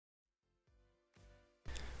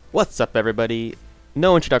What's up, everybody?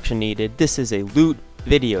 No introduction needed. This is a loot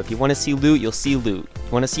video. If you want to see loot, you'll see loot. If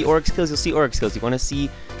you want to see Oryx kills, you'll see Oryx kills. If you want to see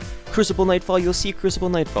Crucible Nightfall, you'll see Crucible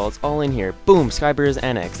Nightfall. It's all in here. Boom, Skybear's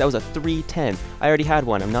Annex. That was a 310. I already had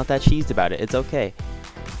one. I'm not that cheesed about it. It's okay.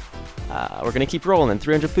 We're gonna keep rolling.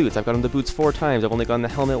 300 boots. I've gotten the boots 4 times. I've only gotten the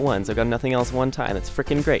helmet once. I've got nothing else 1 time. It's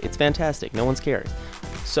freaking great. It's fantastic. No one cares.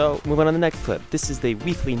 So, moving on to the next clip. This is the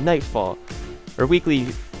weekly Nightfall. Or weekly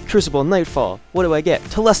Crucible Nightfall. What do I get?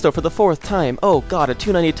 Telesto for the 4th time. Oh god, a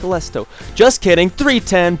 290 Telesto. Just kidding.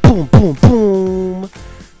 310. Boom, boom, boom.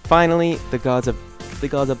 Finally, the gods have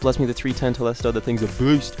blessed me with the 310 Telesto. The thing's a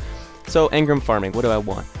beast. So, Engram farming. What do I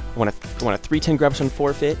want? I want a 310 Graviton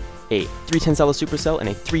forfeit, a 310 Salo Supercell, and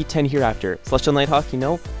a 310 Hereafter. Celestial Nighthawk, you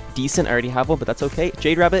know, decent. I already have one, but that's okay.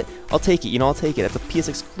 Jade Rabbit, I'll take it. You know, I'll take it. That's a PS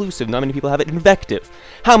exclusive. Not many people have it. Invective.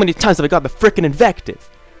 How many times have I got the frickin' Invective?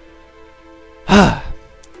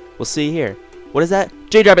 We'll see here. What is that?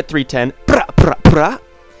 Jade Rabbit 310. Brah, brah, brah.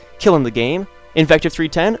 Killing the game. Invective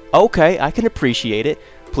 310. Okay, I can appreciate it.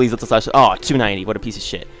 Please let the slash. Oh, 290. What a piece of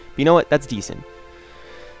shit. But you know what? That's decent.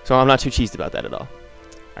 So I'm not too cheesed about that at all.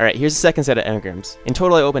 Alright, here's the second set of engrams. In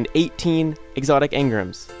total, I opened 18 exotic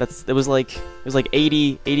engrams. It was like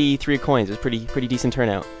 83 coins. It was pretty decent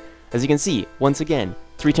turnout. As you can see, once again,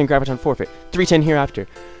 310 Graviton forfeit, 310 Hereafter,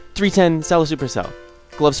 310 Salo Supercell.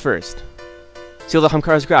 Gloves first. Seal the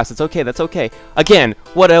Humkar's Grass. It's okay. That's okay. Again,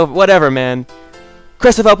 whatever, man.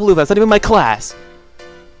 Crest of Alpaloof. That's not even my class.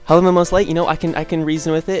 Hellman Most Light. You know, I can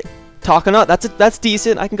reason with it. Takanot. That's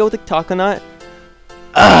decent. I can go with the Takanot.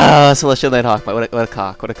 Celestial Nighthawk. What a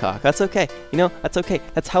cock. What a cock. That's okay. You know, that's okay.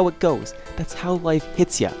 That's how it goes. That's how life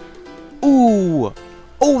hits ya. Ooh.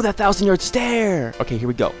 Oh, that 1,000-yard stare. Okay, here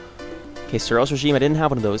we go. Okay, Suros Regime. I didn't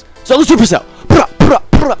have one of those. Solo Supercell.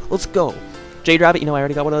 Let's go. Jade Rabbit. You know, I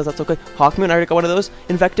already got one of those. That's okay. Hawkmoon. I already got one of those.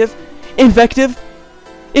 Invective. Invective.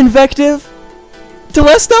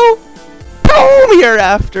 Telesto. Boom!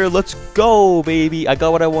 Hereafter. Let's go, baby. I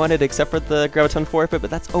got what I wanted, except for the Graviton forfeit,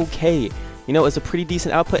 but that's okay. You know, it's a pretty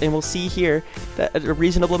decent output, and we'll see here that a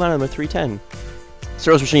reasonable amount of them are 310.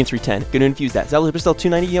 Suros Regime 310. Gonna infuse that. Salo Supercell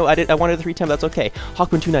 290. You know, I wanted a 310, but that's okay.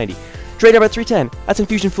 Hawkmoon 290. Jade Rabbit 310. That's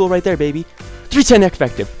Infusion Fuel right there, baby. 310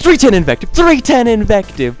 Invective. 310 Invective. 310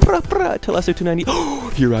 Invective. Telesto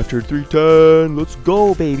 290. Hereafter 310. Let's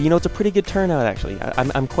go, baby. You know, it's a pretty good turnout, actually.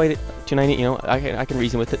 I'm quite at 290. You know, I can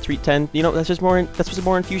reason with it. 310. You know, that's just more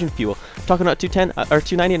Infusion Fuel. I'm talking about 210 or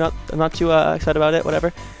 290. I'm not too excited about it.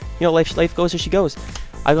 Whatever. You know, life goes as she goes.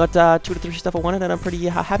 I got 2 to 3 stuff I wanted, and I'm pretty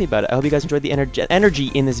happy about it. I hope you guys enjoyed the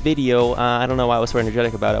energy in this video. I don't know why I was so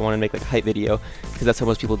energetic about it. I wanted to make like a hype video, because that's how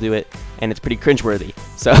most people do it, and it's pretty cringeworthy.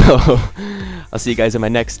 So, I'll see you guys in my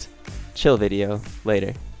next chill video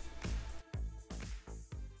later.